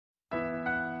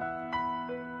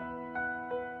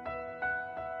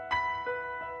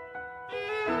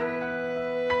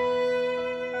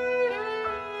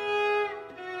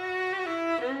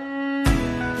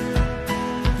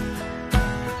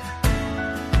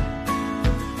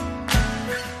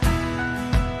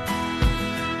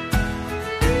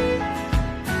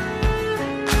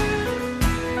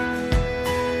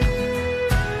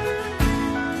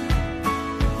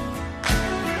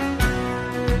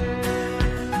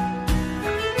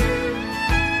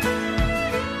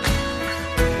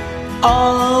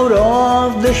Out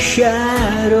of the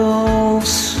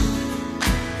shadows,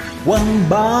 one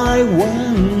by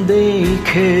one they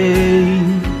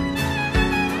came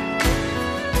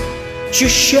to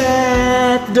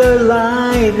shed the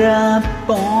light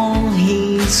upon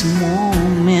his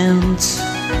moments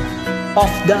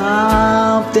of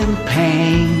doubt and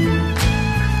pain.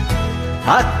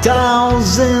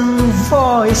 1,000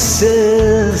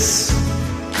 voices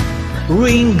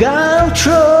ring out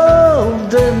through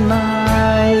the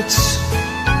night,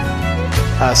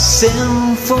 a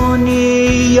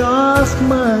symphony of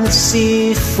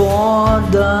mercy for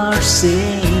the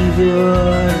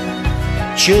Savior,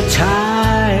 too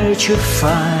tired to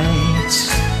fight.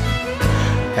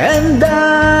 And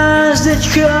as the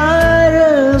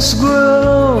chorus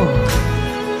grew,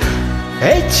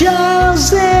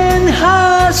 8,000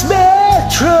 hearts beat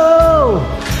through.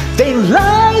 They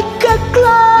like a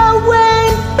cloud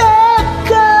went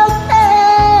back up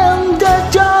in the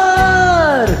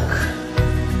dark.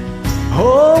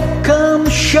 Hope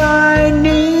comes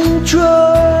shining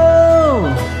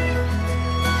through,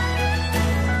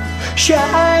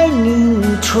 shining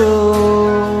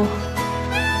through,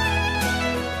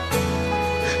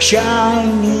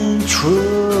 shining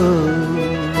through.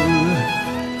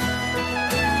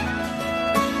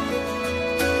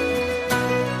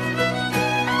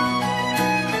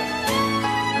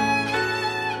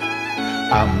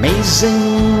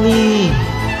 Amazingly,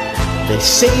 the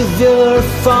Savior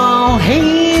found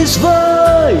his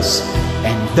voice,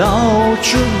 and all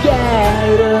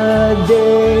together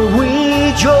they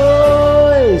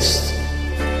rejoiced.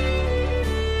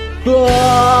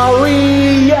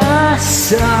 Glorious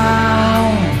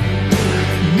sound,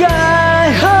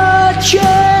 guide her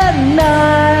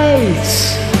nights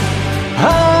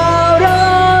out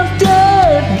of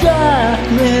the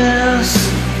darkness,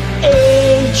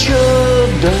 age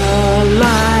of the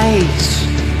light.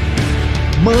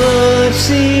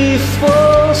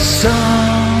 Merciful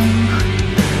song,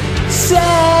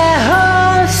 set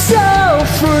her soul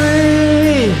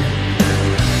free,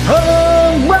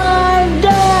 hung by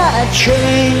the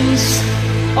chains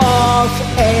of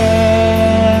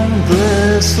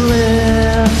endless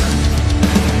life.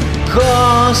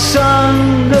 'Cause on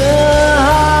the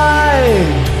high,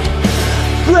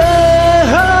 pray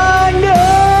her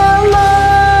new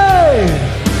life,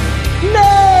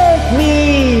 make me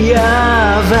a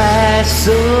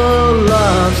vessel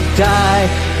of thy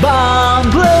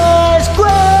boundless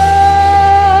grace.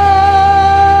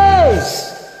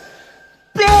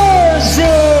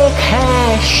 Music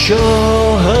has shown